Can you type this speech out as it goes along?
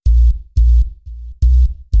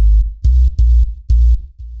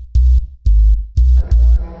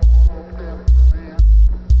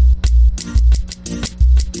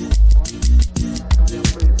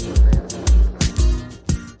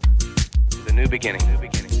beginning.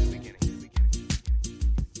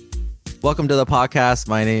 Welcome to the podcast.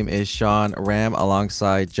 My name is Sean Ram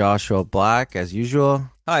alongside Joshua Black as usual.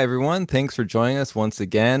 Hi, everyone. Thanks for joining us once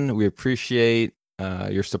again. We appreciate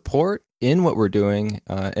your support in what we're doing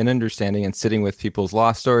and understanding and sitting with people's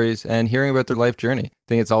lost stories and hearing about their life journey. I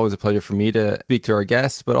think it's always a pleasure for me to speak to our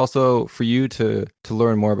guests, but also for you to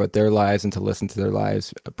learn more about their lives and to listen to their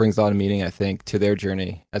lives. It brings a lot of meaning, I think, to their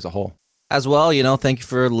journey as a whole. As well, thank you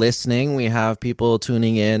for listening. We have people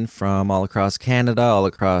tuning in from all across Canada, all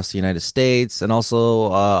across the United States, and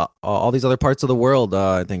also all these other parts of the world.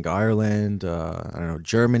 I think Ireland,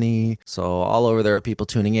 Germany. So all over there are people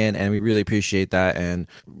tuning in, and we really appreciate that. And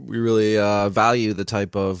we really value the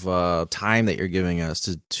type of time that you're giving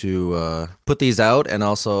us to put these out, and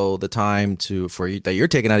also the time that you're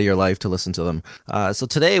taking out of your life to listen to them. So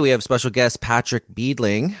today we have special guest Patrick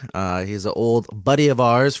Beedling. He's an old buddy of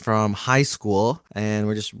ours from high school, and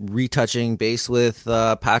we're just retouching base with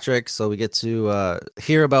Patrick, so we get to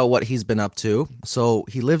hear about what he's been up to. So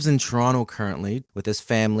he lives in Toronto currently with his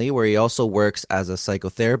family, where he also works as a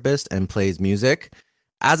psychotherapist and plays music.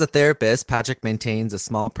 As a therapist, Patrick maintains a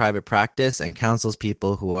small private practice and counsels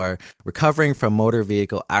people who are recovering from motor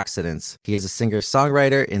vehicle accidents. He is a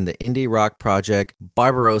singer-songwriter in the indie rock project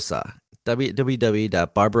Barbarossa.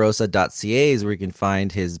 www.barbarossa.ca is where you can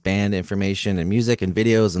find his band information and music and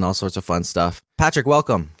videos and all sorts of fun stuff. Patrick,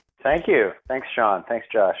 welcome. Thank you. Thanks, Sean. Thanks,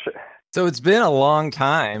 Josh. So it's been a long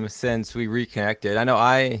time since we reconnected. I know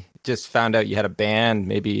I just found out you had a band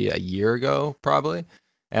maybe a year ago, probably.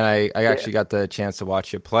 And I actually got the chance to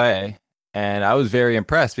watch you play. And I was very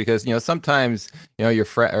impressed because, sometimes, your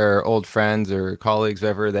or old friends or colleagues,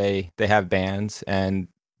 whatever, they have bands and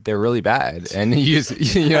they're really bad, and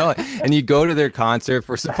and you go to their concert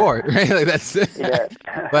for support, right? Like that's. Yeah.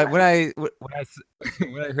 But when I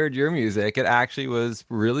heard your music, it actually was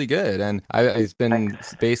really good, and I've been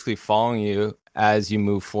basically following you as you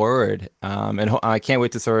move forward, and I can't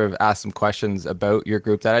wait to sort of ask some questions about your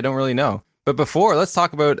group that I don't really know. But before, let's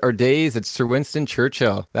talk about our days at Sir Winston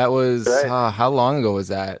Churchill. That was how long ago was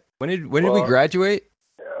that? When did we graduate?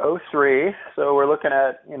 2003, so we're looking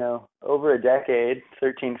at, over a decade,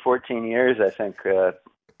 13, 14 years, I think,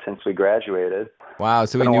 since we graduated. Wow,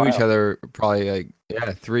 so we knew each other probably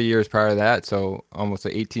 3 years prior to that, so almost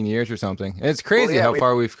 18 years or something. And it's crazy how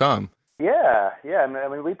far we've come. Yeah. I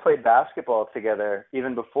mean, we played basketball together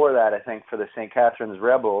even before that, I think, for the St. Catharines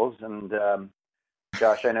Rebels. And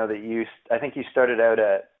Josh, I know that I think you started out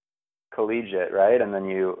at collegiate, right? And then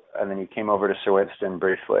you came over to Sir Winston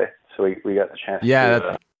briefly. So we got the chance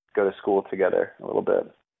to go to school together a little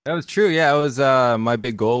bit. That was true. Yeah, it was my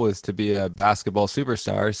big goal was to be a basketball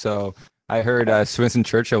superstar. So I heard Sir Winston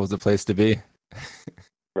Churchill was the place to be.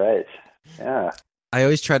 Right. Yeah. I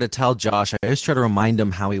always try to tell Josh, I always try to remind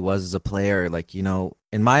him how he was as a player. Like, in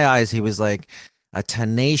my eyes, he was like a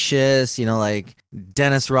tenacious, like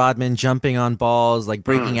Dennis Rodman jumping on balls, like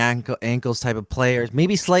breaking ankles type of player.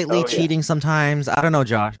 Maybe slightly cheating sometimes. I don't know,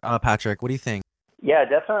 Josh. Patrick, what do you think? Yeah,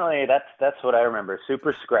 definitely. That's what I remember.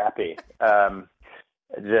 Super scrappy. Definitely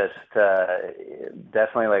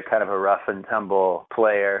like kind of a rough and tumble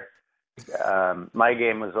player. My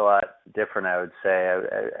game was a lot different, I would say.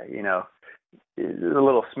 A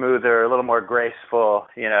little smoother, a little more graceful.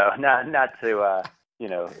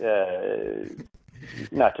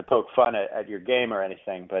 Not to poke fun at your game or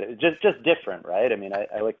anything, but it's just different, right? I mean,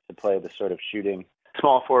 I like to play the sort of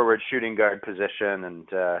small forward shooting guard position. And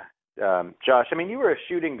Josh, I mean, you were a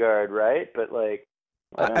shooting guard, right? But like,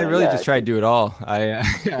 I really just tried to do it all. I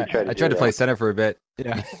tried to play center for a bit.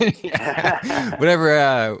 Yeah.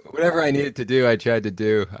 Whatever I needed to do, I tried to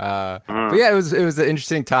do. But yeah, it was an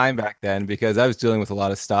interesting time back then because I was dealing with a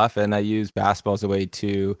lot of stuff, and I used basketball as a way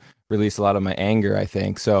to release a lot of my anger, I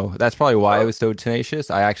think. So that's probably why I was so tenacious.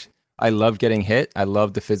 I love getting hit. I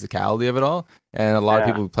love the physicality of it all. And a lot of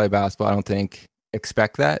people who play basketball, I don't think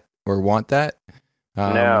expect that or want that.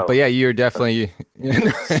 No. But yeah, you're definitely.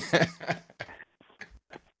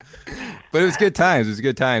 But it was good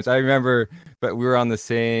times. I remember, but we were on the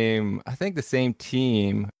same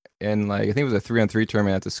team, and I think it was a 3-on-3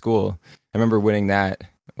 tournament at the school. I remember winning that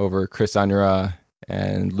over Chris Unruh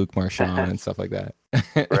and Luke Marchand and stuff like that.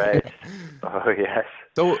 Right. Oh yes.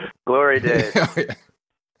 So glory days.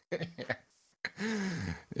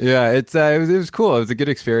 Yeah, it was cool. It was a good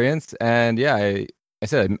experience, and yeah, I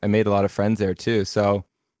said I made a lot of friends there too. So.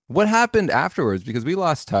 What happened afterwards? Because we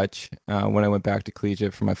lost touch when I went back to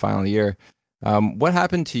collegiate for my final year. What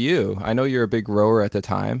happened to you? I know you're a big rower at the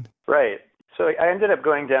time. Right. So I ended up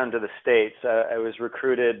going down to the States. I was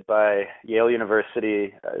recruited by Yale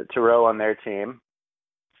University to row on their team.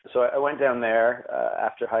 So I went down there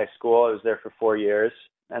after high school. I was there for 4 years,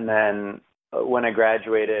 and then when I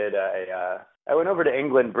graduated, I went over to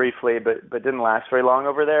England briefly, but didn't last very long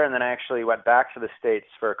over there. And then I actually went back to the States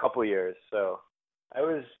for a couple years. So I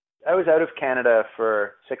was out of Canada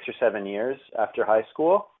for 6 or 7 years after high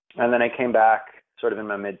school, and then I came back sort of in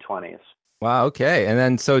my mid-20s. Wow, okay. And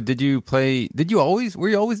then so were you always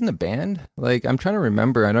in the band? Like I'm trying to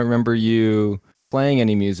remember. I don't remember you playing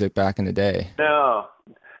any music back in the day.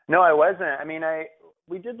 No, I wasn't. I mean,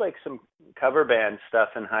 we did like some cover band stuff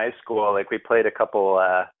in high school. Like we played a couple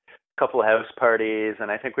house parties,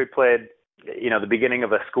 and I think we played, the beginning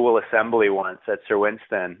of a school assembly once at Sir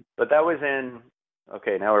Winston. But that was in,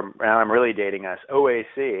 okay, now I'm really dating us,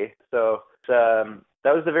 OAC. So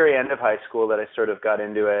that was the very end of high school that I sort of got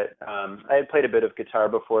into it. I had played a bit of guitar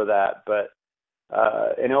before that, but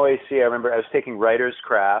in OAC, I remember I was taking writer's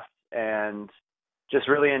craft and just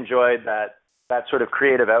really enjoyed that sort of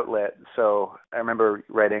creative outlet. So I remember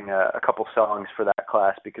writing a couple songs for that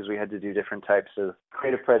class because we had to do different types of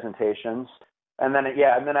creative presentations. And then,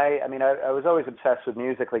 I was always obsessed with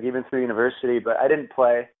music, like even through university, but I didn't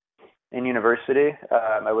play in university.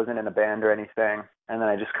 I wasn't in a band or anything. And then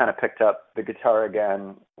I just kind of picked up the guitar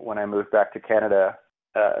again when I moved back to Canada,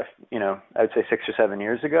 I would say 6 or 7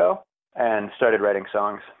 years ago, and started writing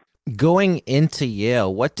songs. Going into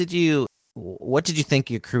Yale, what did you think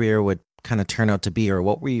your career would kind of turn out to be, or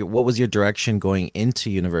what was your direction going into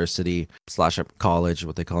university / college,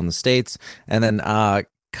 what they call in the States, and then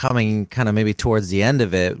coming kind of maybe towards the end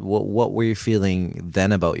of it, what were you feeling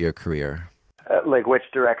then about your career? Like which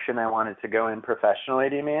direction I wanted to go in professionally,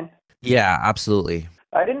 do you mean? Yeah, absolutely.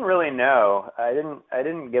 I didn't really know. I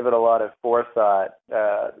didn't give it a lot of forethought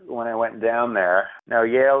when I went down there. Now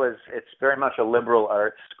Yale it's very much a liberal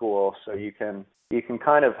arts school, so you can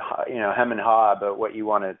kind of hem and haw about what you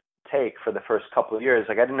want to take for the first couple of years.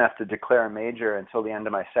 Like I didn't have to declare a major until the end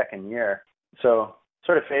of my second year, so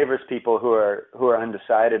sort of favors people who are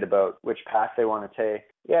undecided about which path they want to take.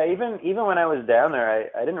 Yeah, even when I was down there,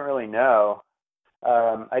 I didn't really know.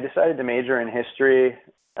 I decided to major in history,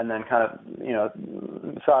 and then kind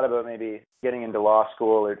of thought about maybe getting into law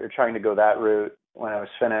school or trying to go that route when I was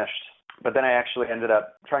finished. But then I actually ended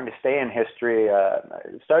up trying to stay in history. I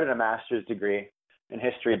started a master's degree in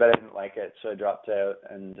history, but I didn't like it, so I dropped out.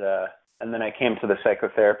 And then I came to the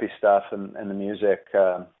psychotherapy stuff and the music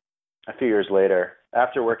a few years later,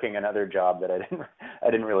 after working another job that I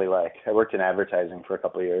didn't really like. I worked in advertising for a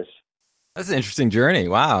couple of years. That's an interesting journey.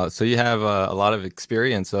 Wow. So you have a lot of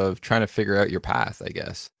experience of trying to figure out your path, I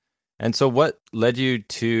guess. And so what led you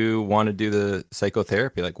to want to do the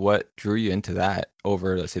psychotherapy? Like what drew you into that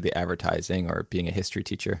over, let's say, the advertising or being a history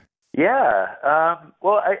teacher? Yeah.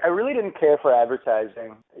 Well, I really didn't care for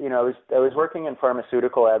advertising. I was working in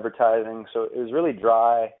pharmaceutical advertising, so it was really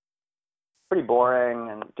dry, pretty boring,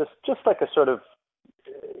 and just like a sort of,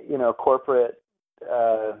 corporate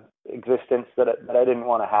existence that I didn't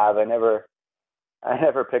want to have. I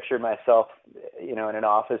never pictured myself, in an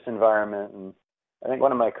office environment. And I think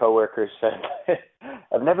one of my coworkers said,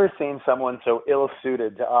 "I've never seen someone so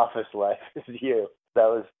ill-suited to office life as you." That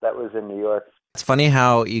was in New York. It's funny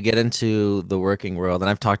how you get into the working world, and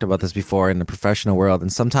I've talked about this before in the professional world,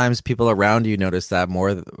 and sometimes people around you notice that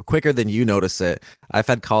quicker than you notice it. I've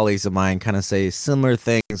had colleagues of mine kind of say similar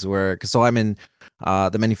things so I'm in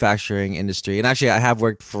the manufacturing industry, and actually I have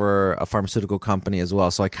worked for a pharmaceutical company as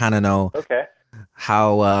well, so I kind of know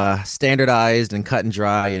how standardized and cut and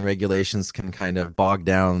dry and regulations can kind of bog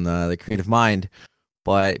down the creative mind.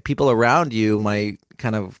 But people around you might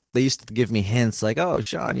they used to give me hints like, "Oh,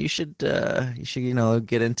 Sean, you should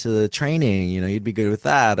get into the training. You'd be good with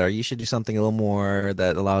that, or you should do something a little more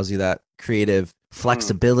that allows you that creative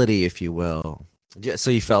flexibility, if you will." So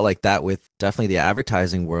you felt like that with definitely the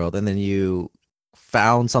advertising world, and then you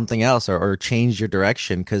found something else or changed your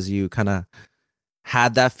direction because you kind of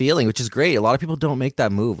had that feeling, which is great. A lot of people don't make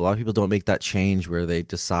that move. A lot of people don't make that change where they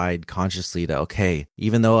decide consciously that, okay,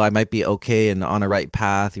 even though I might be okay and on a right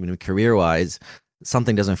path, even career-wise,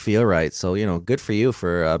 something doesn't feel right. So, good for you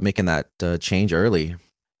for making that change early.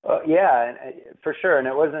 Yeah, for sure. And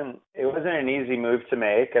it wasn't an easy move to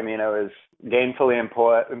make. I mean, I was gainfully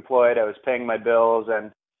employed. I was paying my bills,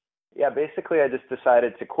 and yeah, basically I just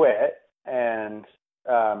decided to quit and,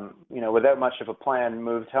 without much of a plan,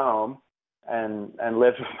 moved home and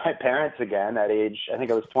lived with my parents again at age, I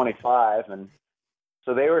think I was 25. And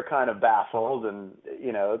so they were kind of baffled, and,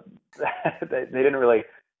 they didn't really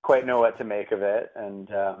quite know what to make of it. And,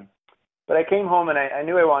 but I came home and I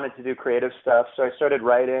knew I wanted to do creative stuff. So I started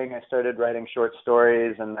writing short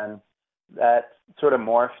stories, and then that sort of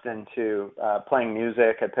morphed into playing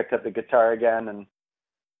music. I picked up the guitar again, and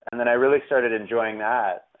And then I really started enjoying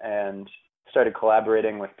that and started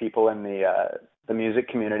collaborating with people in the music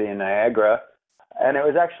community in Niagara. And it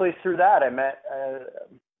was actually through that I met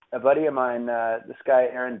a buddy of mine, this guy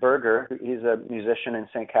Aaron Berger. He's a musician in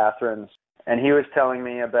St. Catharines, and he was telling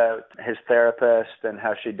me about his therapist and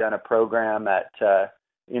how she'd done a program at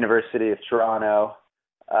University of Toronto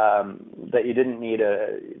that you didn't need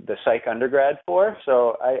the psych undergrad for.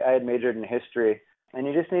 So I had majored in history, and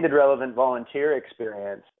you just needed relevant volunteer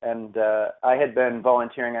experience. And I had been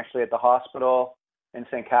volunteering actually at the hospital in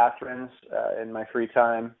St. Catharines in my free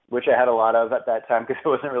time, which I had a lot of at that time because I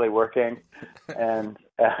wasn't really working. And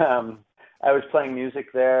I was playing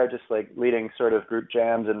music there, just like leading sort of group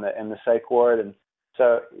jams in the psych ward. And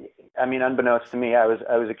so, I mean, unbeknownst to me, I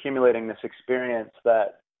was accumulating this experience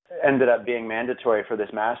that ended up being mandatory for this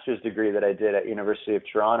master's degree that I did at University of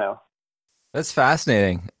Toronto. That's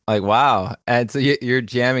fascinating. Like, wow. And so you're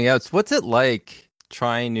jamming out. So what's it like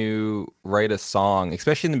trying to write a song,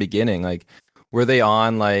 especially in the beginning? Like, were they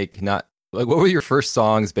on what were your first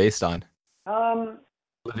songs based on?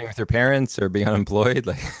 Living with your parents or being unemployed?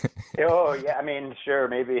 Like, oh yeah, I mean, sure,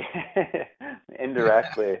 maybe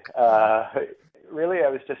indirectly. Really, I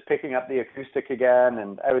was just picking up the acoustic again,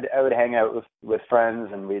 and I would hang out with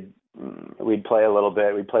friends, and we'd play a little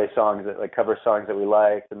bit. We'd play songs cover songs that we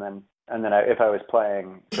liked, and then if I was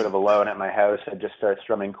playing sort of alone at my house, I'd just start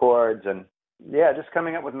strumming chords and just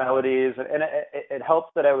coming up with melodies. And it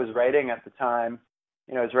helped that I was writing at the time.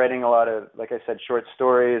 You know, I was writing a lot of, like I said, short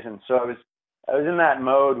stories, and so I was in that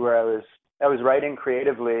mode where I was writing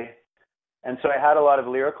creatively, and so I had a lot of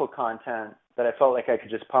lyrical content that I felt like I could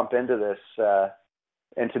just pump into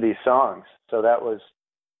these songs. So that was,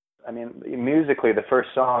 I mean, musically, the first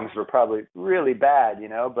songs were probably really bad, you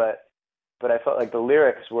know, but I felt like the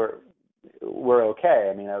lyrics were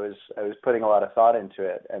okay. I mean, I was putting a lot of thought into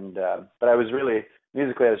it, and but I was really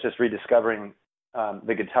musically, I was just rediscovering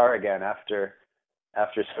the guitar again after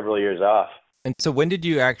several years off. and so when did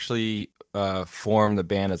you actually form the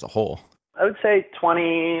band as a whole? I would say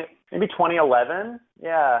maybe 2011.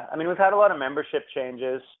 Yeah, I mean, we've had a lot of membership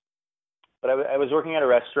changes, but I was working at a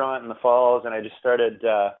restaurant in the Falls, and I just started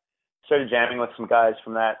jamming with some guys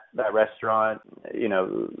from that restaurant, you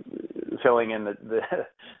know, filling in the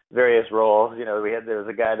various roles. You know, there was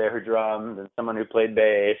a guy there who drummed and someone who played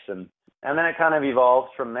bass, and then it kind of evolved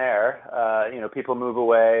from there. You know, people move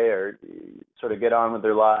away or sort of get on with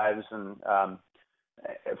their lives, and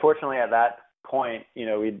fortunately at that point, you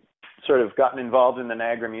know, we'd sort of gotten involved in the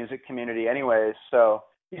Niagara music community anyways. So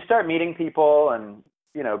you start meeting people, and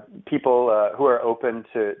you know, people who are open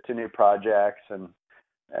to new projects and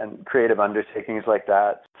creative undertakings like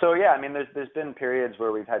that. So yeah, I mean, there's been periods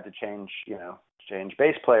where we've had to change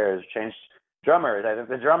bass players, change drummers. I think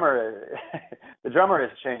the drummer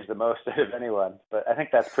has changed the most out of anyone, but I think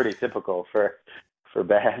that's pretty typical for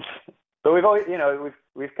bands. But we've always, you know,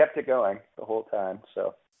 we've kept it going the whole time.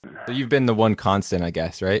 So you've been the one constant, I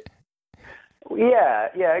guess, right? Yeah,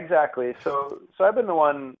 exactly. So I've been the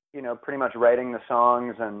one, you know, pretty much writing the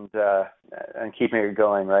songs and keeping it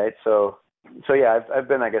going, right? So yeah, I've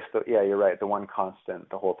been, I guess, you're right, the one constant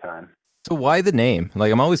the whole time. So why the name?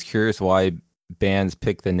 Like, I'm always curious why bands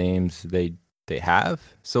pick the names they have.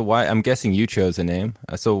 So why? I'm guessing you chose a name.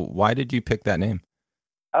 So why did you pick that name?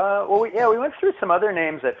 Well, we went through some other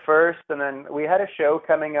names at first, and then we had a show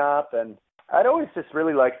coming up, and I'd always just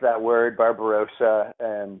really liked that word, Barbarossa,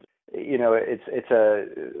 and you know, it's a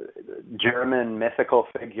German mythical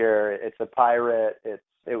figure. It's a pirate.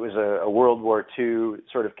 It was a World War II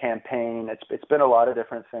sort of campaign. It's been a lot of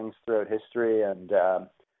different things throughout history, and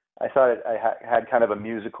I thought it had kind of a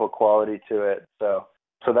musical quality to it. So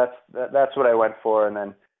that's what I went for, and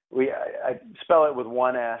then I spell it with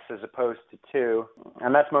one S as opposed to two,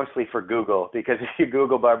 and that's mostly for Google, because if you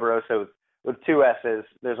Google Barbarossa with two S's,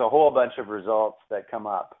 there's a whole bunch of results that come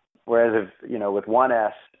up. Whereas if, you know, with one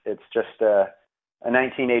S, it's just a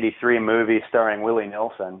 1983 movie starring Willie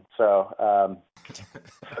Nelson. So,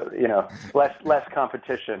 you know, less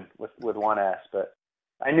competition with one S. But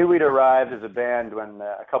I knew we'd arrived as a band when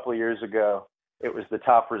a couple of years ago, it was the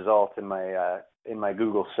top result in my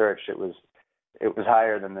Google search. It was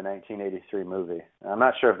higher than the 1983 movie. I'm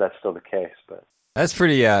not sure if that's still the case, but that's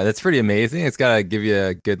pretty amazing. It's got to give you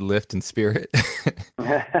a good lift and spirit.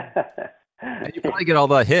 And you probably get all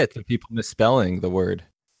the hits of people misspelling the word.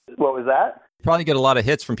 What was that? You probably get a lot of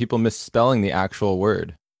hits from people misspelling the actual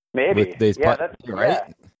word. Maybe. That's right. Yeah,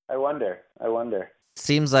 I wonder.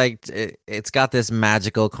 Seems like it's got this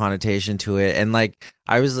magical connotation to it. And like,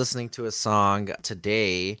 I was listening to a song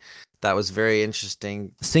today that was very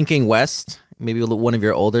interesting. Sinking West, maybe one of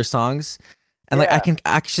your older songs. And like I Yeah. can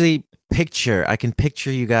actually picture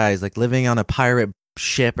you guys like living on a pirate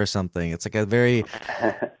ship or something. It's a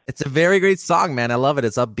very great song, man. I love it.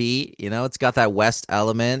 It's upbeat, it's got that West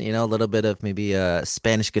element, a little bit of maybe a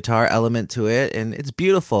Spanish guitar element to it, and it's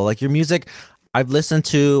beautiful. Like your music, I've listened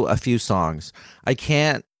to a few songs. I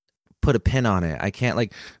can't put a pin on it. I can't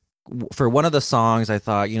like for one of the songs I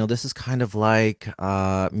thought, this is kind of like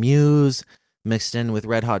Muse mixed in with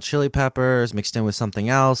Red Hot Chili Peppers, mixed in with something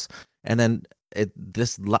else. And then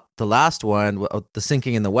the last one, the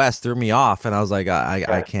Sinking in the West, threw me off, and I was like,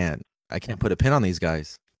 I can't put a pin on these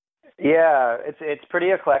guys. Yeah, it's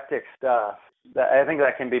pretty eclectic stuff. I think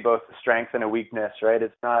that can be both a strength and a weakness, right?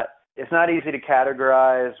 It's not easy to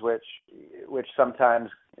categorize, which sometimes,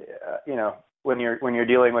 when you're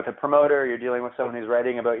dealing with a promoter, you're dealing with someone who's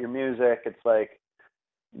writing about your music. It's like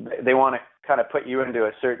they want to kind of put you into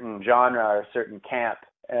a certain genre or a certain camp,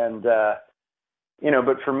 and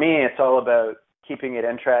but for me, it's all about keeping it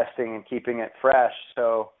interesting and keeping it fresh.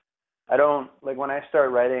 So I don't like when I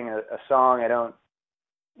start writing a song, I don't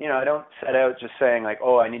set out just saying like,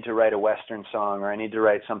 oh, I need to write a Western song or I need to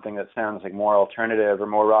write something that sounds like more alternative or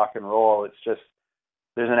more rock and roll. It's just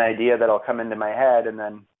there's an idea that'll come into my head, and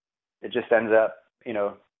then it just ends up,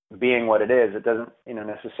 being what it is. It doesn't,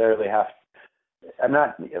 necessarily have. I'm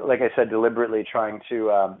not, like I said, deliberately trying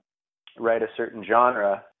to write a certain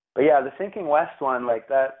genre. But yeah, the Sinking West one, like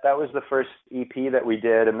that was the first EP that we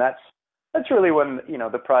did, and that's really when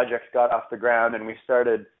the project got off the ground and we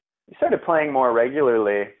started playing more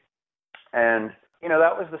regularly, and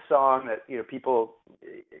that was the song that people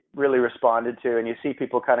really responded to, and you see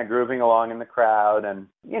people kind of grooving along in the crowd, and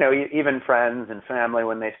even friends and family,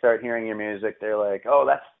 when they start hearing your music, they're like, oh,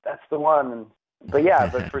 that's the one. But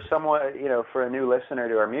for someone, for a new listener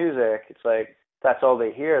to our music, it's like that's all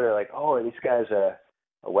they hear. They're like, oh, are these guys a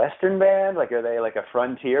Western band? Like, are they like a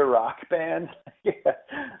frontier rock band? Yeah.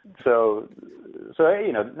 So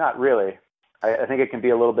not really. I think it can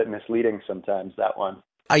be a little bit misleading sometimes, that one.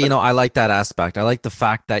 I like that aspect. I like the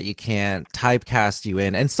fact that you can't typecast you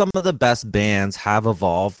in. And some of the best bands have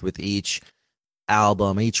evolved with each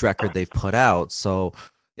album, each record they've put out. So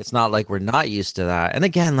it's not like we're not used to that. And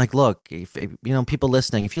again, like, look, if people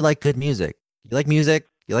listening, if you like good music, you like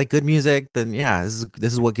good music, then yeah,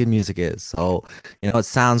 this is what good music is. So, it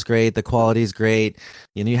sounds great. The quality is great.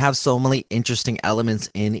 You have so many interesting elements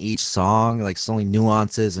in each song, like so many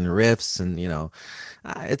nuances and riffs, and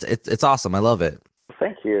it's awesome. I love it.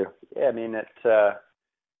 Thank you. Yeah, I mean, it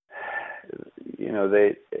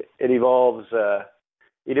evolves.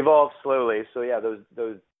 It evolves slowly. So yeah, those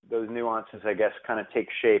nuances, I guess, kind of take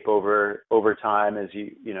shape over time as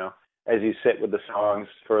you sit with the songs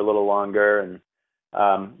for a little longer. And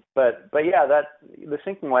but yeah, that the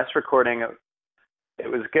Sinking West recording, it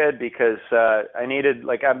was good because I needed,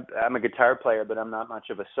 like, I'm a guitar player, but I'm not much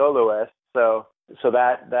of a soloist. So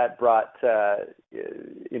that brought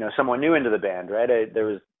someone new into the band, right? There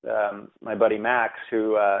was my buddy Max,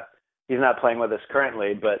 who he's not playing with us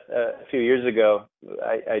currently, but a few years ago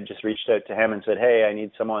I just reached out to him and said, hey, I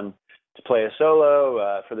need someone to play a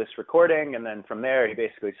solo for this recording. And then from there he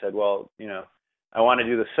basically said, well, I want to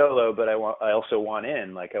do the solo, but I also want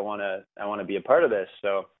in, like, I want to be a part of this.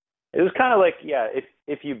 So it was kind of like, yeah,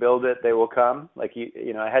 if you build it, they will come. Like,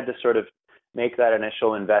 I had to sort of make that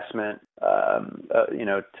initial investment,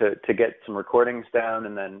 to get some recordings down,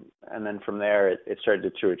 and then from there it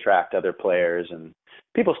started to attract other players, and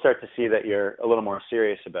people start to see that you're a little more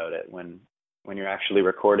serious about it when you're actually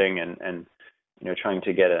recording and trying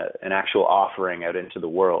to get an actual offering out into the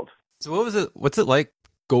world. So what's it like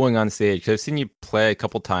going on stage? Because I've seen you play a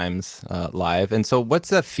couple times live, and so what's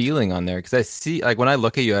that feeling on there? Because I see, like, when I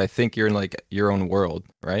look at you, I think you're in like your own world,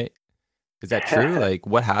 right? Is that true? Like,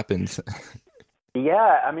 what happens?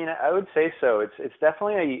 Yeah, I mean, I would say so. It's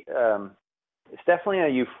definitely a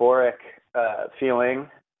euphoric feeling.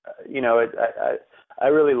 I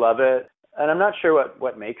really love it, and I'm not sure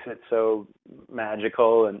what makes it so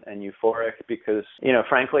magical and euphoric, because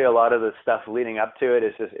frankly, a lot of the stuff leading up to it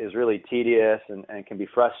is really tedious and can be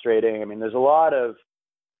frustrating. I mean, there's a lot of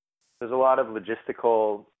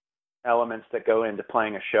logistical elements that go into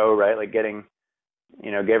playing a show, right? Like getting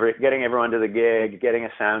everyone to the gig, getting a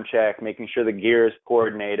sound check, making sure the gear is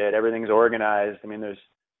coordinated, everything's organized. I mean,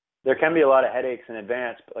 there can be a lot of headaches in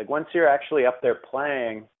advance, but like once you're actually up there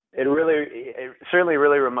playing, it certainly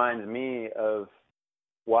really reminds me of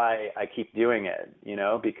why I keep doing it,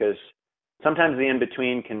 because sometimes the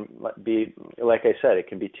in-between can be, like I said, it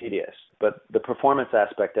can be tedious, but the performance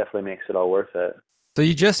aspect definitely makes it all worth it. So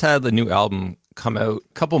you just had the new album come out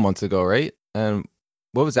a couple months ago, right? And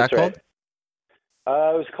what was that called? Right.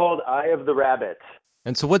 It was called Eye of the Rabbit.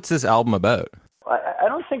 And so what's this album about? I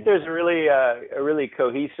don't think there's a really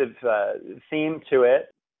cohesive theme to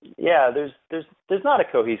it. Yeah, there's not a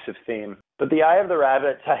cohesive theme. But the Eye of the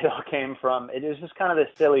Rabbit title came from, it is just kind of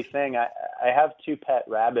this silly thing. I have two pet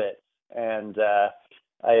rabbits, and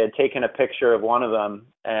I had taken a picture of one of them,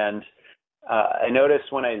 and I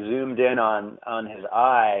noticed when I zoomed in on his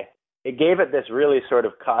eye, it gave it this really sort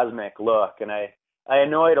of cosmic look, and I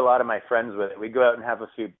annoyed a lot of my friends with it. We'd go out and have a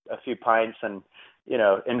few pints, and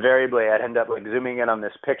invariably I'd end up like zooming in on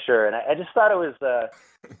this picture, and I just thought it was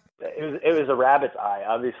a rabbit's eye,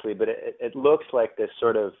 obviously, but it looks like this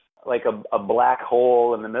sort of like a black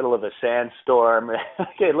hole in the middle of a sandstorm.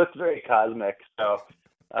 It looked very cosmic, so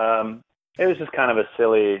it was just kind of a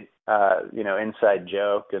silly inside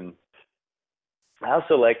joke. And I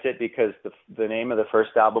also liked it because the name of the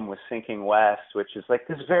first album was Sinking West, which is like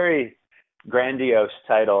this very grandiose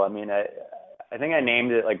title. I mean, I think I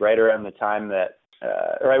named it like right around the time that,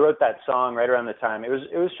 or I wrote that song right around the time. It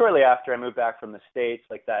was shortly after I moved back from the States,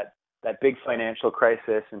 like that big financial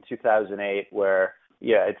crisis in 2008, where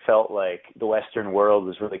it felt like the Western world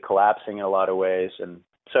was really collapsing in a lot of ways. And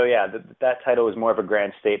so that title was more of a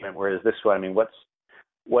grand statement, whereas this one, I mean,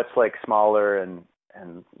 what's like smaller and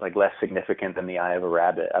like less significant than the Eye of a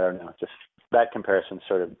Rabbit? I don't know. Just that comparison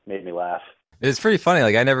sort of made me laugh. It's pretty funny.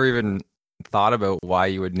 Like I never even thought about why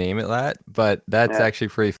you would name it that, but that's actually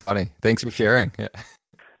pretty funny. Thanks for sharing.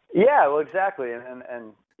 Yeah, well, exactly.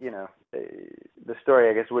 And the story,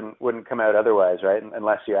 I guess, wouldn't come out otherwise, right?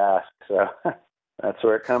 Unless you ask. So that's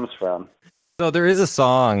where it comes from. So there is a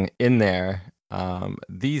song in there,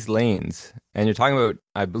 These Lanes, and you're talking about,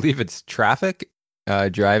 I believe it's traffic.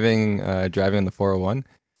 Driving on the 401.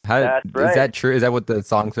 That's right. Is that true? Is that what the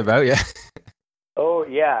song's about? Yeah. Oh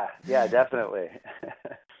yeah, definitely.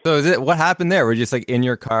 So what happened there? Were you just like in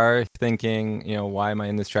your car thinking, why am I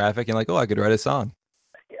in this traffic? And like, oh, I could write a song.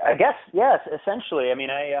 I guess yes, essentially. I mean,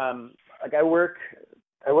 I work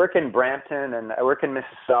in Brampton and I work in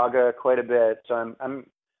Mississauga quite a bit. So I'm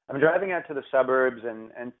driving out to the suburbs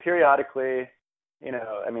and periodically.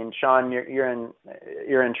 I mean, Sean, you're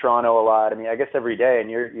in Toronto a lot. I mean, I guess every day, and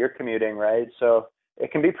you're commuting, right? So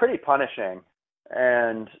it can be pretty punishing.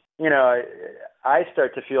 And I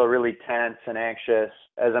start to feel really tense and anxious,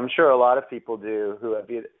 as I'm sure a lot of people do who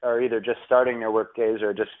are either just starting their work days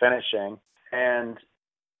or just finishing. And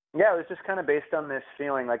it was just kind of based on this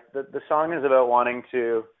feeling. Like the song is about wanting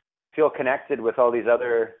to feel connected with all these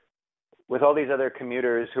other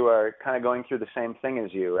commuters who are kind of going through the same thing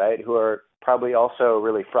as you, right? Who are probably also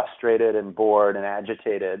really frustrated and bored and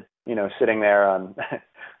agitated, sitting there on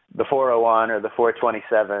the 401 or the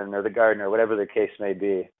 427 or the Gardiner, whatever the case may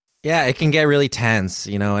be. Yeah, it can get really tense,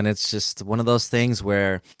 and it's just one of those things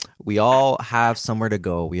where we all have somewhere to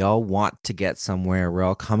go. We all want to get somewhere. We're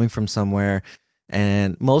all coming from somewhere.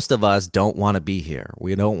 And most of us don't want to be here.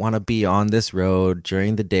 We don't want to be on this road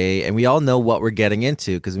during the day. And we all know what we're getting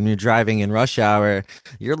into, because when you're driving in rush hour,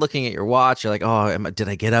 you're looking at your watch. You're like, oh, did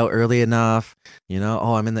I get out early enough?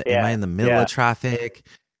 Oh, am I in the middle of traffic?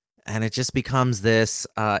 And it just becomes this,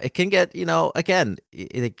 it can get, again,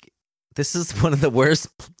 this is one of the worst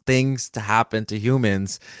things to happen to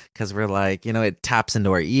humans, because we're like, it taps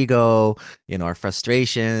into our ego, our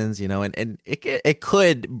frustrations, and it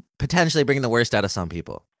could potentially bring the worst out of some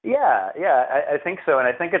people. Yeah, I think so. And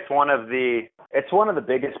I think it's one of the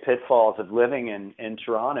biggest pitfalls of living in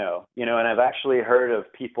Toronto, and I've actually heard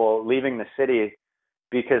of people leaving the city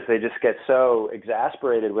because they just get so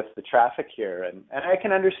exasperated with the traffic here. And I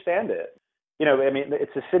can understand it. I mean,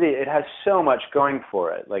 it's a city. It has so much going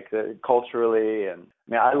for it, like culturally, and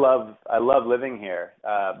I mean, I love living here,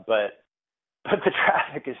 but the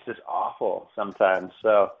traffic is just awful sometimes.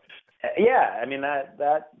 So, I mean,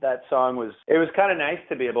 that song was kind of nice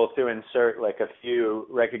to be able to insert like a few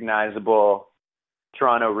recognizable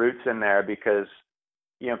Toronto roots in there, because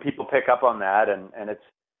people pick up on that, and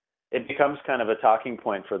it becomes kind of a talking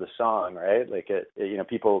point for the song, right? Like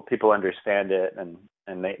people understand it, and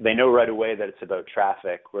they know right away that it's about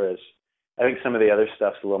traffic, whereas I think some of the other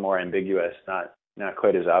stuff's a little more ambiguous, not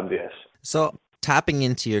quite as obvious. So tapping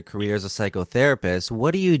into your career as a psychotherapist,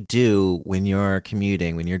 what do you do when you're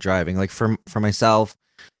commuting, when you're driving? Like for myself,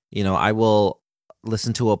 I will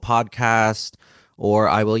listen to a podcast, or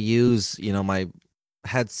I will use, my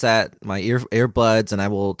headset, my earbuds, and I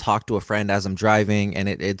will talk to a friend as I'm driving, and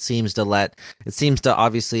it seems to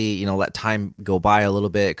obviously let time go by a little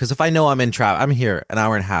bit, because if I know I'm in traffic, I'm here an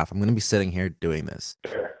hour and a half, I'm going to be sitting here doing this.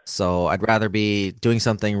 Sure. So I'd rather be doing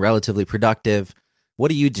something relatively productive. What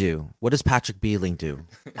do you do? What does Patrick Beeling do?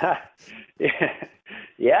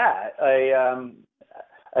 Yeah,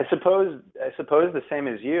 I suppose the same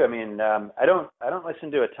as you. I mean, I don't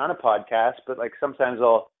listen to a ton of podcasts, but like sometimes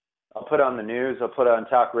I'll put on the news, I'll put on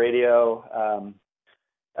talk radio.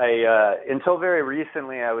 I until very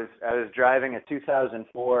recently I was driving a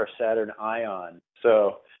 2004 Saturn Ion,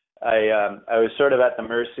 so I was sort of at the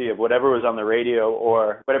mercy of whatever was on the radio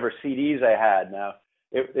or whatever CDs I had. Now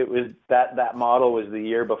it was that model was the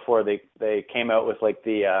year before they came out with like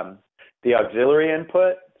the auxiliary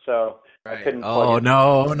input, so I Right. couldn't plug Oh in.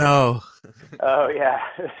 no, no. Oh yeah.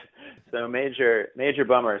 So major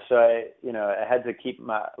bummer. So I had to keep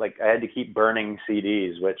I had to keep burning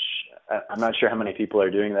CDs, which I'm not sure how many people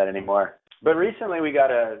are doing that anymore. But recently we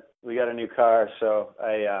got a new car, so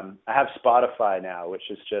I have Spotify now, which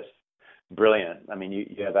is just brilliant. I mean,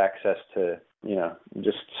 you have access to,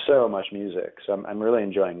 just so much music. So I'm really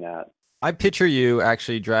enjoying that. I picture you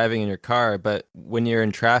actually driving in your car, but when you're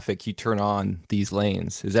in traffic, you turn on these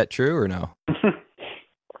lanes. Is that true or no?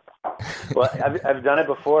 Well, I've done it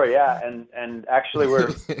before, yeah, and actually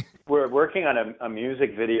we're working on a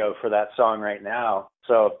music video for that song right now.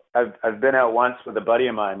 So I've been out once with a buddy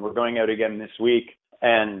of mine. We're going out again this week,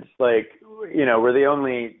 and like we're the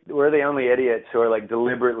only idiots who are like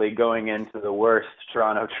deliberately going into the worst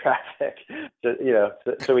Toronto traffic,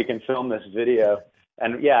 so we can film this video.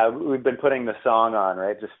 And yeah, we've been putting the song on,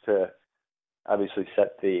 right, just to obviously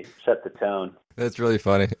set the tone. That's really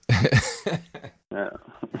funny. Yeah.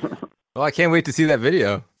 Well, I can't wait to see that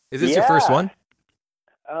video. Is this your first one?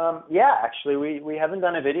 Yeah, actually, we haven't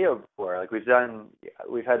done a video before. Like we've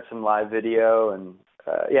had some live video and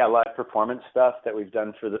live performance stuff that we've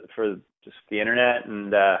done for just the internet,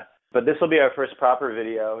 and but this will be our first proper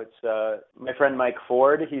video. It's my friend Mike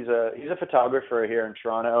Ford. He's a photographer here in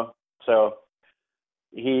Toronto, so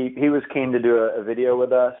he was keen to do a video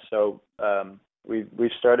with us. So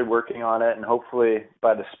we've started working on it, and hopefully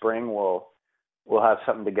by the spring we'll have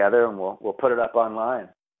something together and we'll put it up online.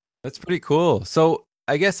 That's pretty cool. So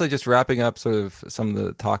I guess like just wrapping up sort of some of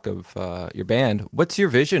the talk of your band, what's your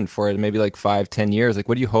vision for it? Maybe like 5-10 years, like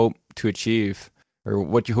what do you hope to achieve, or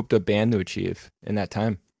what do you hope the band to achieve in that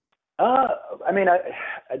time? I mean,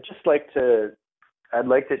 I'd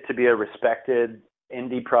like it to be a respected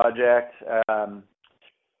indie project.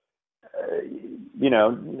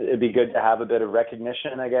 It'd be good to have a bit of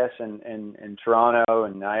recognition, I guess, in Toronto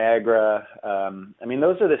and Niagara. I mean,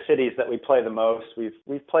 those are the cities that we play the most.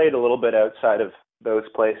 We've played a little bit outside of those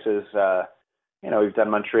places. We've done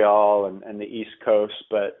Montreal and the East Coast,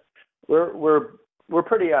 but we're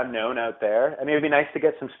pretty unknown out there. I mean, it'd be nice to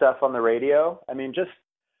get some stuff on the radio. I mean,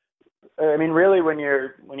 really, when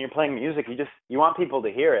you're playing music, you want people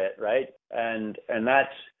to hear it, right? And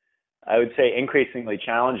that's, I would say, increasingly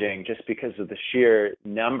challenging just because of the sheer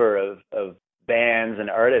number of bands and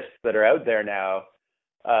artists that are out there now,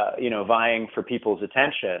 vying for people's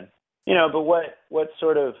attention. But what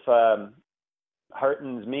sort of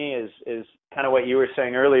heartens me is kind of what you were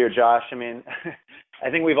saying earlier, Josh. I mean, I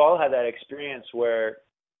think we've all had that experience where,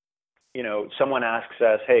 someone asks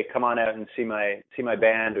us, "Hey, come on out and see my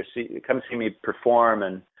band, or come see me perform,"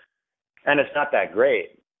 and it's not that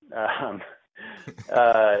great.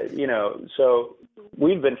 So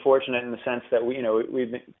we've been fortunate in the sense that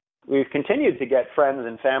we've continued to get friends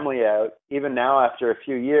and family out even now after a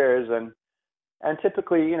few years, and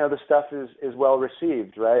typically, the stuff is well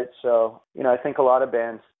received, right? So, I think a lot of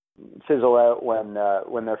bands fizzle out when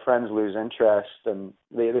their friends lose interest, and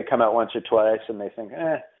they come out once or twice and they think,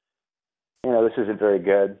 this isn't very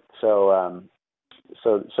good. So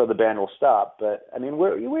the band will stop. But I mean,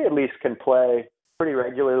 we at least can play pretty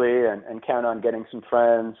regularly and count on getting some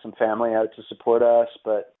friends, some family out to support us.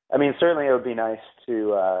 But I mean, certainly it would be nice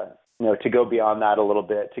to go beyond that a little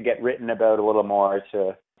bit, to get written about a little more,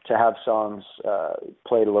 to have songs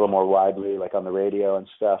played a little more widely, like on the radio and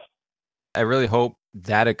stuff. I really hope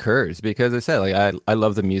that occurs because I said, like, I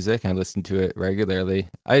love the music and I listen to it regularly.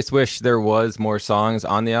 I just wish there was more songs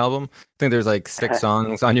on the album. I think there's like 6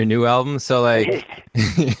 songs on your new album. So like,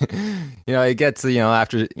 it gets,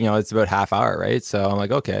 after, it's about half hour, right? So I'm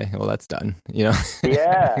like, okay, well, that's done,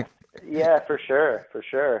 Yeah, for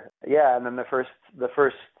sure. Yeah. And then the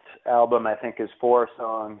first album, I think, is 4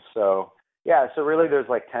 songs. So yeah, so really there's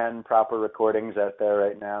like 10 proper recordings out there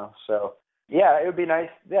right now. So yeah, it would be nice.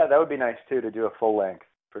 Yeah, that would be nice too, to do a full length,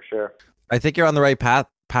 for sure. I think you're on the right path,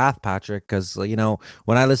 Patrick, because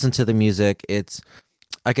when I listen to the music,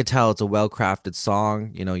 I could tell it's a well-crafted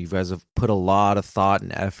song. You guys have put a lot of thought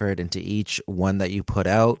and effort into each one that you put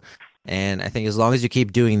out, and I think as long as you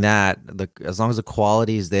keep doing that, as long as the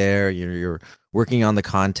quality is there, you're working on the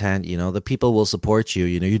content, the people will support you.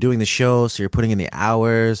 You're doing the show, so you're putting in the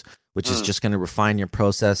hours, which is just going to refine your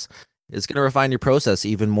process. it's going to refine your process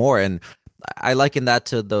even more. And I liken that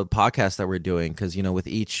to the podcast that we're doing, because, with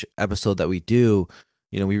each episode that we do,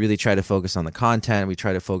 we really try to focus on the content. We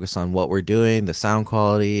try to focus on what we're doing, the sound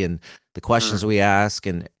quality, and the questions we ask.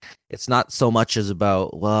 And it's not so much as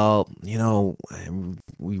about,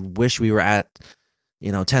 we wish we were at,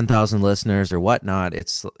 10,000 listeners or whatnot.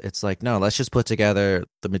 It's like, no, let's just put together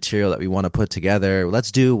the material that we want to put together.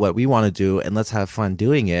 Let's do what we want to do, and let's have fun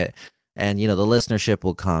doing it. And, the listenership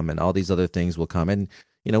will come, and all these other things will come. And,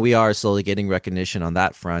 we are slowly getting recognition on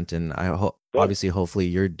that front. And obviously, hopefully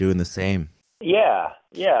you're doing the same. Yeah.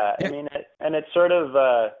 I mean, it sort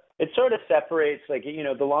of separates, like,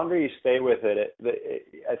 the longer you stay with it,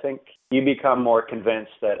 I think you become more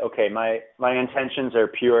convinced that, okay, my intentions are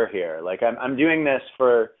pure here. Like, I'm doing this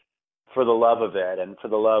for the love of it and for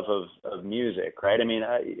the love of music, right? I mean,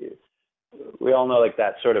 we all know, like,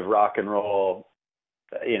 that sort of rock and roll,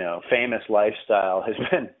 famous lifestyle has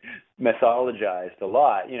been mythologized a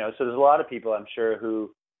lot, so there's a lot of people, I'm sure,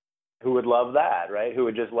 who would love that, right? Who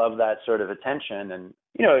would just love that sort of attention. And,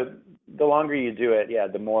 the longer you do it,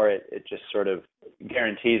 the more it just sort of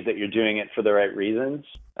guarantees that you're doing it for the right reasons,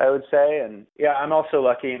 I would say. And I'm also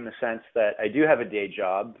lucky in the sense that I do have a day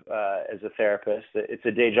job as a therapist. It's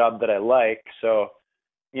a day job that I like. So,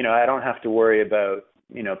 I don't have to worry about,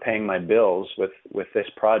 paying my bills with this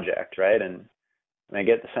project, right? And I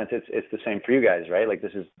get the sense it's the same for you guys, right? Like,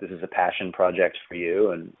 this is a passion project for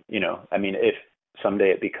you. And, I mean, if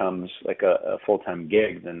someday it becomes like a full-time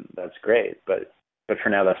gig, then that's great. But for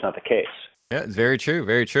now, that's not the case. Yeah, it's very true.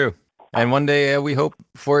 Very true. And one day we hope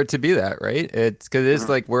for it to be that, right? It's because it's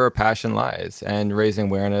like where our passion lies, and raising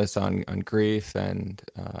awareness on grief and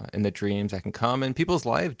in the dreams that can come in people's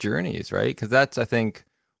life journeys, right? Because that's, I think,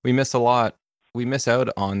 we miss a lot. We miss out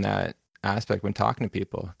on that aspect when talking to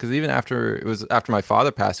people. Because even after my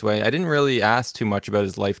father passed away, I didn't really ask too much about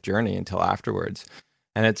his life journey until afterwards.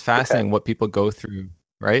 And it's fascinating what people go through,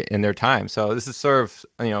 right, in their time. So this is sort of,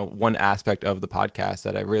 one aspect of the podcast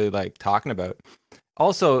that I really like talking about.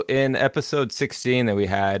 Also, in episode 16 that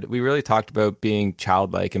we really talked about being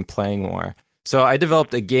childlike and playing more. So I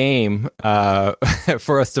developed a game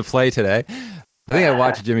for us to play today. I think I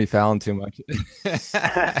watched Jimmy Fallon too much.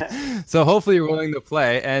 So hopefully you're willing to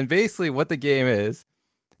play. And basically what the game is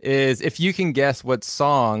if you can guess what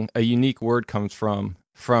song a unique word comes from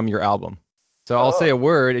your album. So I'll say a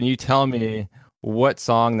word, and you tell me what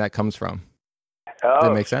song that comes from. Does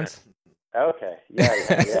that make sense? Okay.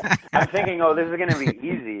 Yeah. I'm thinking, this is going to be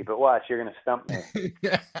easy, but watch, you're going to stump me.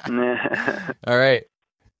 All right.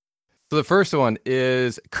 So the first one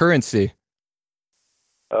is Currency.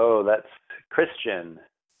 Oh, that's Christian.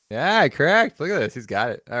 Yeah, correct. Look at this. He's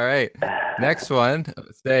got it. All right. Next one,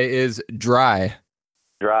 say, is Dry.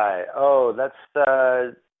 Dry. Oh, that's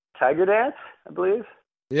Tiger Dance, I believe.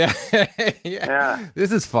 Yeah. Yeah.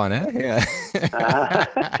 This is fun, eh? Yeah.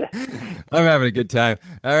 I'm having a good time.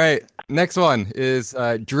 All right. Next one is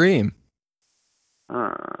Dream.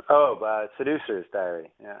 Seducer's Diary.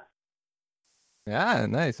 Yeah. Yeah,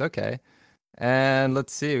 nice. Okay. And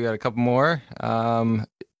let's see. We got a couple more.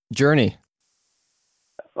 Journey.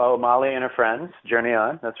 Oh, Molly and her friends. Journey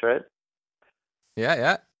On. That's right.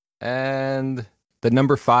 Yeah. And the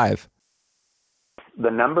number 5.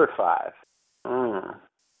 The number 5.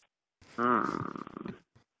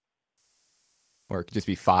 Or it could just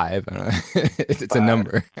be 5. I don't know. It's 5. A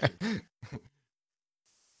number.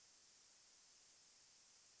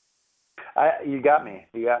 You got me.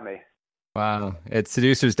 Wow. It's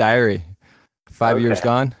Seducer's Diary. 5 years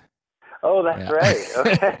gone. Oh, that's right.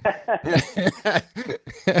 Okay.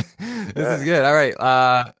 This is good. All right.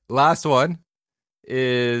 Last one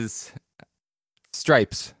is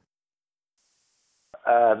Stripes.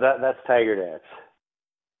 That's Tiger Dance.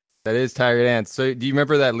 That is Tiger Dance. So do you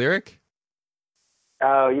remember that lyric?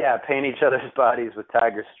 Oh, yeah. Paint each other's bodies with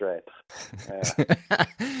tiger stripes. Yeah.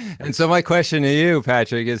 And so my question to you,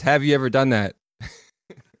 Patrick, is have you ever done that?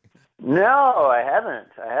 No, I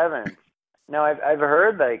haven't. No, I've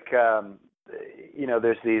heard, like,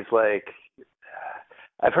 there's these, like,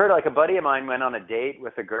 I've heard, like, a buddy of mine went on a date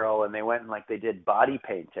with a girl, and they went and, like, they did body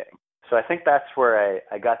painting. So I think that's where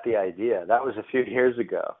I got the idea. That was a few years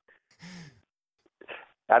ago.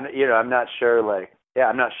 I'm not sure, like,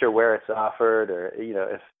 I'm not sure where it's offered, or,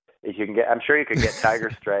 if you can get, I'm sure you could get tiger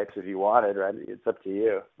stripes if you wanted, right? It's up to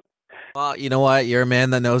you. Well, you know what? You're a man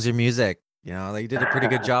that knows your music. You did a pretty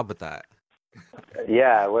good job with that.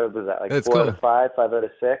 Yeah, what was that? Like that's 4 cool. out of 5, 5 out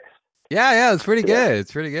of 6? Yeah, it's pretty good.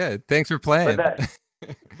 It's pretty good. Thanks for playing.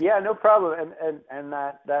 Yeah, no problem. And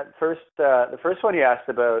that first the first one you asked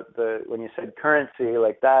about, when you said currency,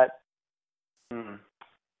 like that,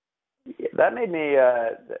 that made me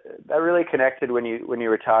that really connected when you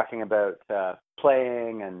were talking about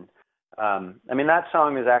playing, and I mean, that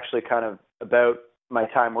song is actually kind of about my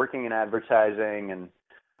time working in advertising, and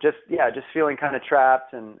just feeling kind of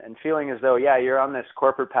trapped, and feeling as though you're on this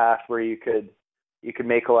corporate path where you could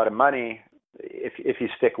make a lot of money if you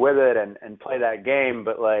stick with it and play that game,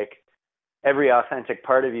 but like every authentic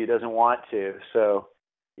part of you doesn't want to. So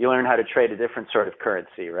you learn how to trade a different sort of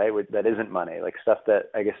currency, right? That isn't money, like stuff that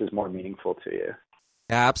I guess is more meaningful to you.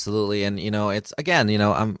 Yeah, absolutely. And it's again,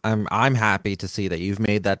 I'm happy to see that you've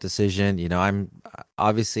made that decision. I'm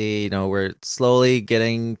obviously, we're slowly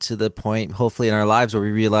getting to the point, hopefully in our lives, where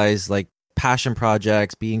we realize like passion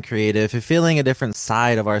projects, being creative, and feeling a different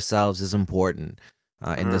side of ourselves is important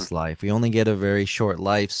in this life. We only get a very short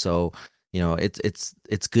life, so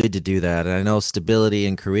it's good to do that. And I know stability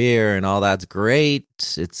and career and all that's great.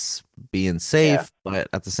 It's being safe, but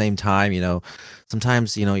at the same time,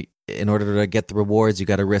 sometimes, in order to get the rewards, you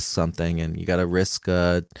got to risk something, and you got to risk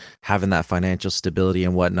having that financial stability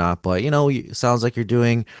and whatnot. But it sounds like you're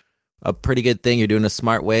doing a pretty good thing. You're doing a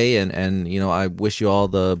smart way, and I wish you all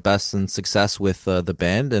the best and success with the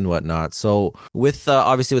band and whatnot. So with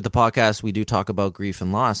obviously with the podcast, we do talk about grief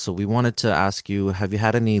and loss. So we wanted to ask you, have you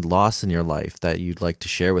had any loss in your life that you'd like to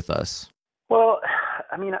share with us? Well,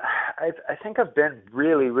 I mean, I think I've been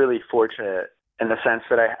really, really fortunate in the sense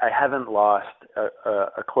that I haven't lost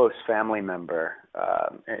a close family member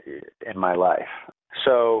in my life.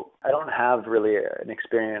 So I don't have really an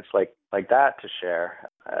experience like that to share.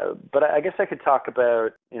 But I guess I could talk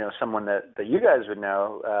about, someone that you guys would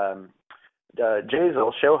know,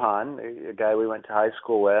 Jazel Shohan, a guy we went to high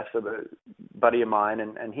school with, a buddy of mine,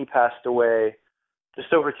 and he passed away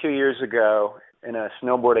just over 2 years ago in a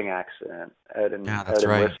snowboarding accident out in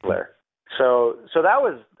Whistler. So that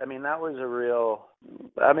was, that was a real,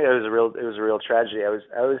 it was a real tragedy. I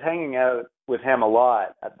was hanging out with him a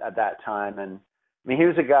lot at that time, and he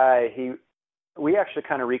was a guy, we actually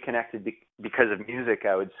kind of reconnected because of music,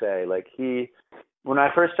 I would say. Like when I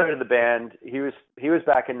first started the band, he was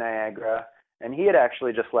back in Niagara, and he had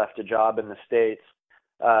actually just left a job in the States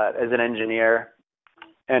as an engineer,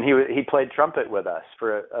 and he played trumpet with us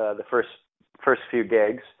for the first few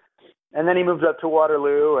gigs. And then he moved up to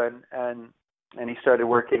Waterloo, and he started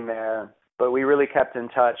working there. But we really kept in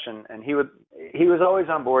touch, and he was always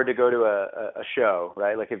on board to go to a show,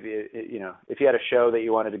 right? Like if you had a show that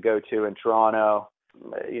you wanted to go to in Toronto,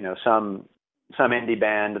 some indie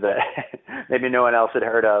band that maybe no one else had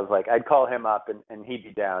heard of, like I'd call him up and he'd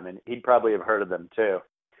be down, and he'd probably have heard of them too.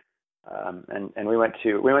 And we went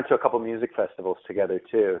to a couple music festivals together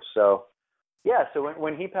too. So yeah, so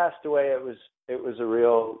when he passed away, it was a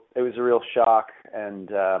real shock, and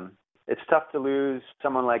it's tough to lose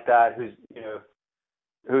someone like that who's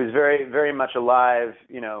very, very much alive.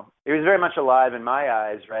 He was very much alive in my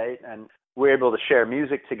eyes, right? And we're able to share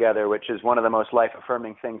music together, which is one of the most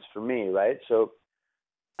life-affirming things for me, right? So,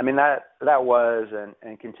 that was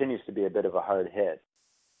and continues to be a bit of a hard hit.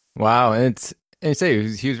 Wow, and you say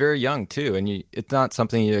he was very young too, and it's not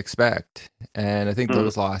something you expect. And I think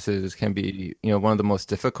those losses can be, one of the most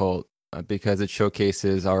difficult because it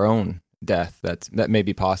showcases our own death that may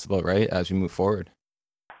be possible, right, as we move forward.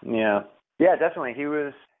 Yeah, definitely. He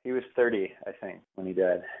was 30, I think, when he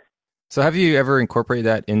died. So have you ever incorporated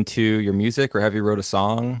that into your music, or have you wrote a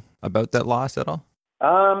song about that loss at all?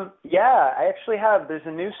 Yeah, I actually have. There's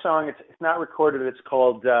a new song. It's not recorded. It's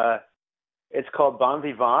called Bon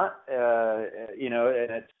Vivant.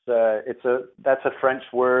 And that's a French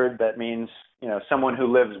word that means someone who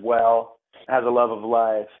lives well, has a love of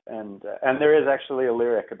life, and there is actually a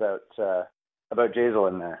lyric about Jazel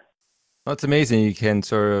in there. Well, it's amazing you can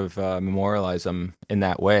sort of memorialize them in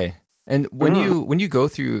that way. And when you go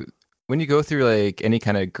through like any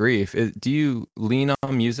kind of grief, do you lean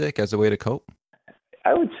on music as a way to cope?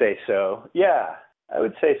 I would say so. Yeah, I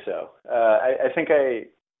would say so. I think I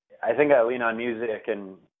lean on music,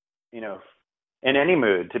 and in any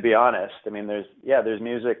mood, to be honest. There's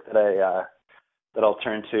music that I'll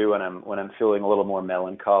turn to when I'm feeling a little more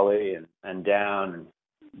melancholy and down.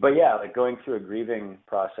 But yeah, like going through a grieving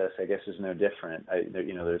process, I guess, is no different.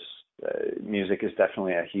 There's music is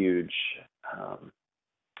definitely a huge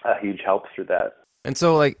help through that. And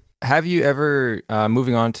so, like, have you ever,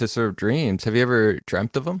 moving on to sort of dreams, have you ever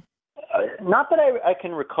dreamt of them? Not that I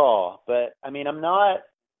can recall, but I'm not.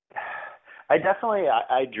 I definitely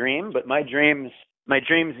I dream, but my dreams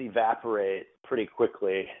evaporate pretty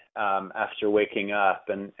quickly after waking up,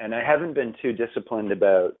 and I haven't been too disciplined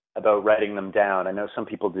about writing them down. I know some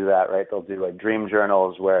people do that, right? They'll do like dream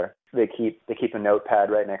journals where they keep a notepad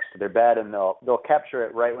right next to their bed, and they'll capture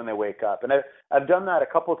it right when they wake up. And I've done that a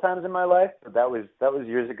couple of times in my life, but that was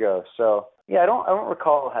years ago. So yeah, I don't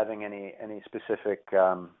recall having any specific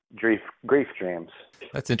grief dreams.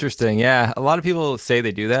 That's interesting. Yeah, a lot of people say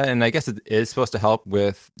they do that, and I guess it is supposed to help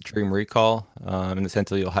with dream recall, in the sense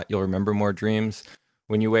that you'll remember more dreams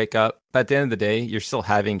when you wake up. But at the end of the day, you're still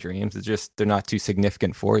having dreams. It's just they're not too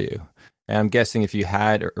significant for you. And I'm guessing if you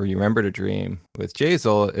had or you remembered a dream with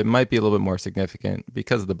Jazel, it might be a little bit more significant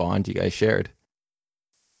because of the bond you guys shared.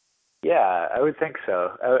 Yeah, I would think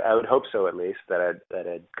so. I would hope so, at least, that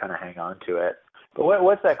I'd kind of hang on to it. But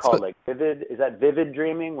what's that called? Like vivid? Is that vivid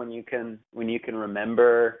dreaming when you can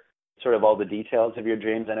remember sort of all the details of your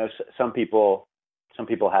dreams? I know some people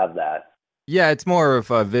have that. Yeah, it's more of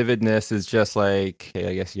a vividness is just like,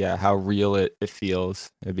 I guess, yeah, how real it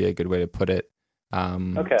feels. It'd be a good way to put it.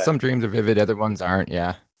 Okay. Some dreams are vivid, other ones aren't.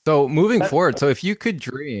 Yeah. So moving forward, so if you could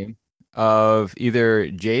dream of either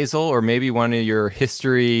Jazel or maybe one of your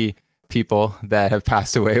history people that have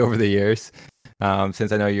passed away over the years,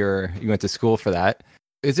 since I know you went to school for that,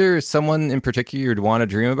 is there someone in particular you'd want to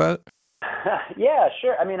dream about? Yeah,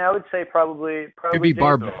 sure. I mean, I would say probably Could be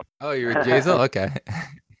Barb. Jazel. Oh, you're Jazel? Okay.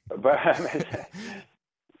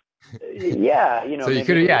 Yeah, you know. So you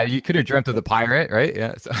could have dreamt of the pirate, right?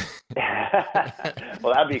 Yeah. So.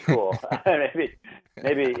 Well, that'd be cool.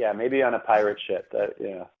 maybe on a pirate ship.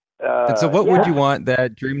 And so, what would you want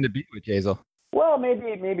that dream to be with Jazel? Well,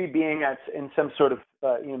 maybe being in some sort of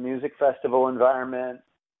music festival environment.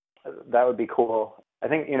 That would be cool. I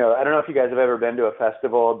think I don't know if you guys have ever been to a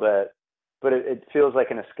festival, but it feels like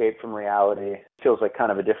an escape from reality. It feels like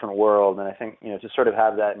kind of a different world, and I think to sort of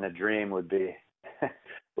have that in a dream would be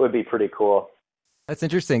would be pretty cool. That's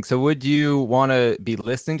interesting. So would you want to be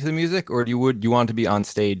listening to the music, or would you want to be on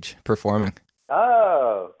stage performing?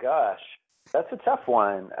 Oh gosh, that's a tough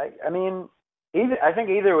one. I mean, I think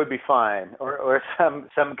either would be fine, or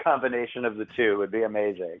some combination of the two would be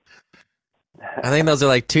amazing. I think those are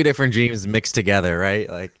like two different dreams mixed together, right?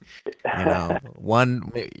 Like,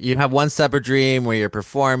 you have one separate dream where you're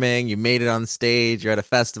performing, you made it on stage, you're at a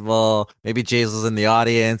festival, maybe Jazel's in the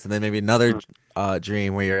audience, and then maybe another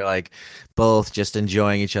dream where you're like both just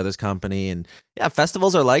enjoying each other's company. And yeah,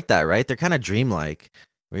 festivals are like that, right? They're kind of dreamlike,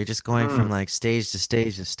 where you're just going from like stage to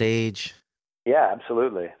stage to stage. Yeah,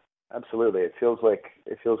 absolutely. It feels like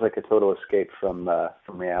a total escape from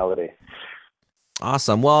reality.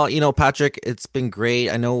 Awesome. Well, Patrick, it's been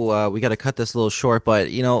great. I know we got to cut this a little short, but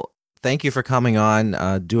thank you for coming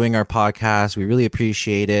on, doing our podcast. We really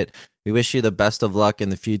appreciate it. We wish you the best of luck in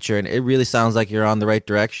the future, and it really sounds like you're on the right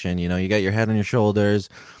direction. You got your head on your shoulders.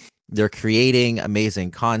 They're creating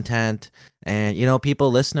amazing content, and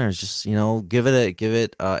people, listeners, just give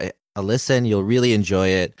it a listen. You'll really enjoy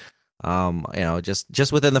it.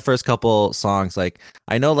 Just within the first couple songs, like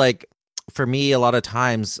I know, like for me, a lot of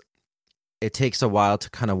times it takes a while to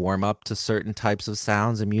kind of warm up to certain types of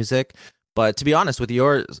sounds and music. But to be honest, with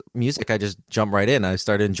your music, I just jumped right in. I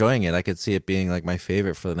started enjoying it. I could see it being like my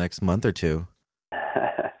favorite for the next month or two.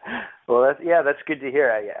 Well, that's good to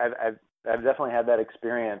hear. I've definitely had that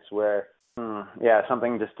experience where,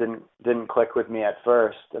 something just didn't click with me at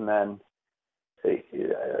first, and then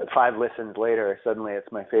 5 listens later, suddenly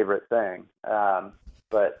it's my favorite thing.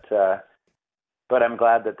 But I'm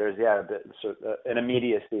glad that there's a bit an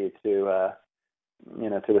immediacy to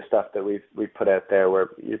the stuff that we've put out there, where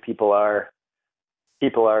people are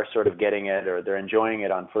sort of getting it, or they're enjoying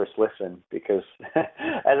it on first listen. Because as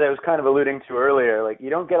I was kind of alluding to earlier, like you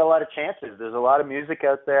don't get a lot of chances. There's a lot of music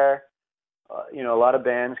out there, a lot of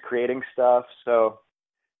bands creating stuff, so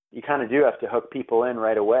you kind of do have to hook people in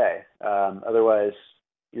right away. Otherwise,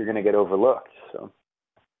 you're going to get overlooked. So.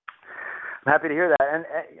 I'm happy to hear that,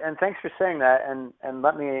 and thanks for saying that, and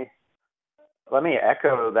let me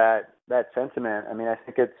echo that sentiment. I mean, I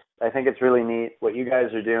think it's really neat what you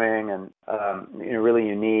guys are doing, and really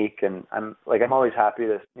unique. And I'm always happy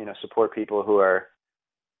to support people who are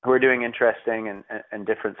doing interesting and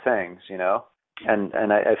different things,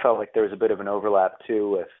 And I felt like there was a bit of an overlap too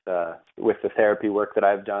with the therapy work that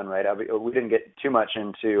I've done. Right, we didn't get too much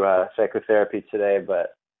into psychotherapy today,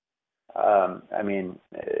 but. I mean,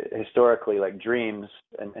 historically, like dreams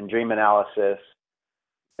and dream analysis,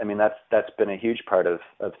 I mean, that's been a huge part of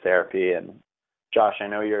therapy. And Josh, I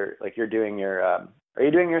know you're doing your, are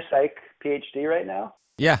you doing your psych PhD right now?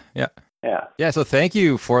 Yeah. So thank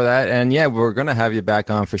you for that. And yeah, we're going to have you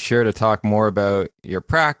back on for sure to talk more about your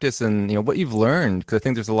practice and, what you've learned. Cause I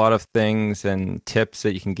think there's a lot of things and tips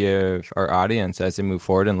that you can give our audience as they move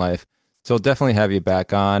forward in life. So we'll definitely have you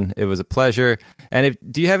back on. It was a pleasure. And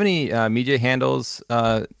do you have any media handles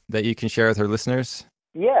that you can share with our listeners?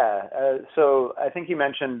 Yeah. So I think you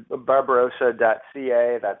mentioned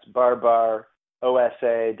barbarossa.ca. That's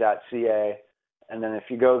barbarossa.ca. And then if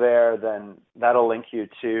you go there, then that'll link you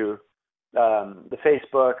to the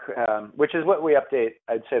Facebook, which is what we update,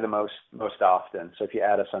 I'd say, the most often. So if you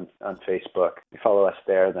add us on Facebook, you follow us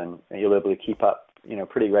there, then you'll be able to keep up,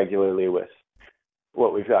 pretty regularly with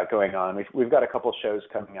what we've got going on. We've got a couple shows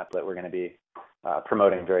coming up that we're going to be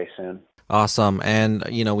promoting very soon. Awesome. And,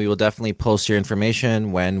 we will definitely post your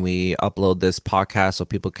information when we upload this podcast so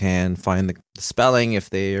people can find the spelling if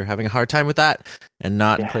they're having a hard time with that and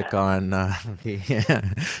not click on,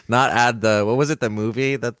 not add what was it, the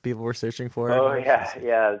movie that people were searching for? Oh, yeah.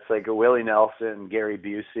 Yeah. It's like a Willie Nelson, Gary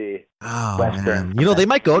Busey Western. Man. They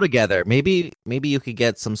might go together. Maybe you could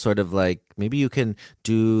get some sort of maybe you can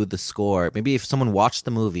do the score. Maybe if someone watched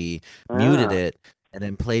the movie, muted it, and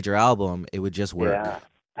then played your album, it would just work. Yeah.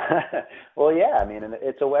 Well, yeah, I mean,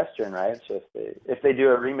 it's a Western, right? So if they do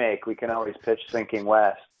a remake, we can always pitch Sinking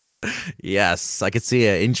West. Yes, I could see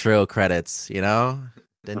intro credits, All right.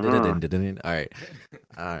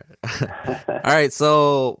 All right,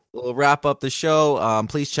 so we'll wrap up the show.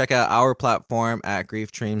 Please check out our platform at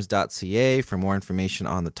griefdreams.ca for more information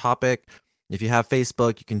on the topic. If you have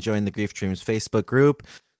Facebook, you can join the Grief Dreams Facebook group.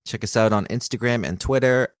 Check us out on Instagram and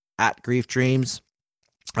Twitter at Grief Dreams.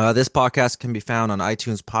 This podcast can be found on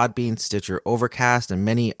iTunes, Podbean, Stitcher, Overcast, and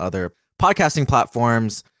many other podcasting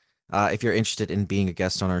platforms. If you're interested in being a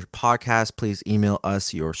guest on our podcast, please email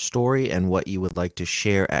us your story and what you would like to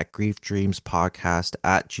share at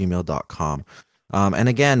griefdreamspodcast@gmail.com. And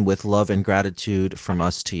again, with love and gratitude from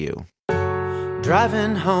us to you.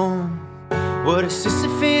 Driving home, what a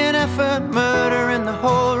Sisyphean effort, murder in the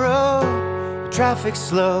whole road. The traffic's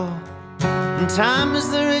slow. And time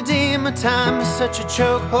is the redeemer, time is such a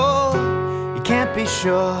chokehold. You can't be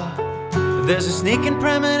sure, but there's a sneaking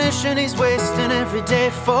premonition he's wasting every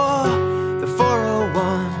day for. The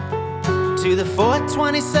 401 to the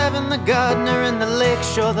 427, the gardener in the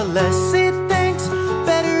lakeshore. The less he thinks,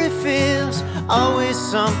 better he feels. Always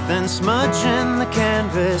something smudging the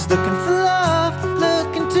canvas, looking for love,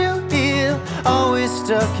 looking to heal. Always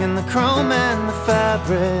stuck in the chrome and the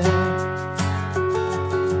fabric.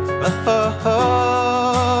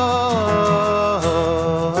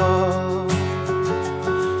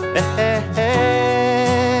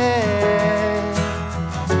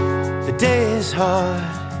 The day is hard,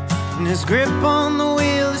 and his grip on the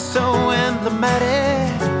wheel is so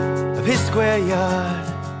emblematic of his square yard.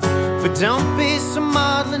 But don't be so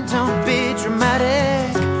maudlin, don't be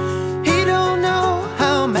dramatic.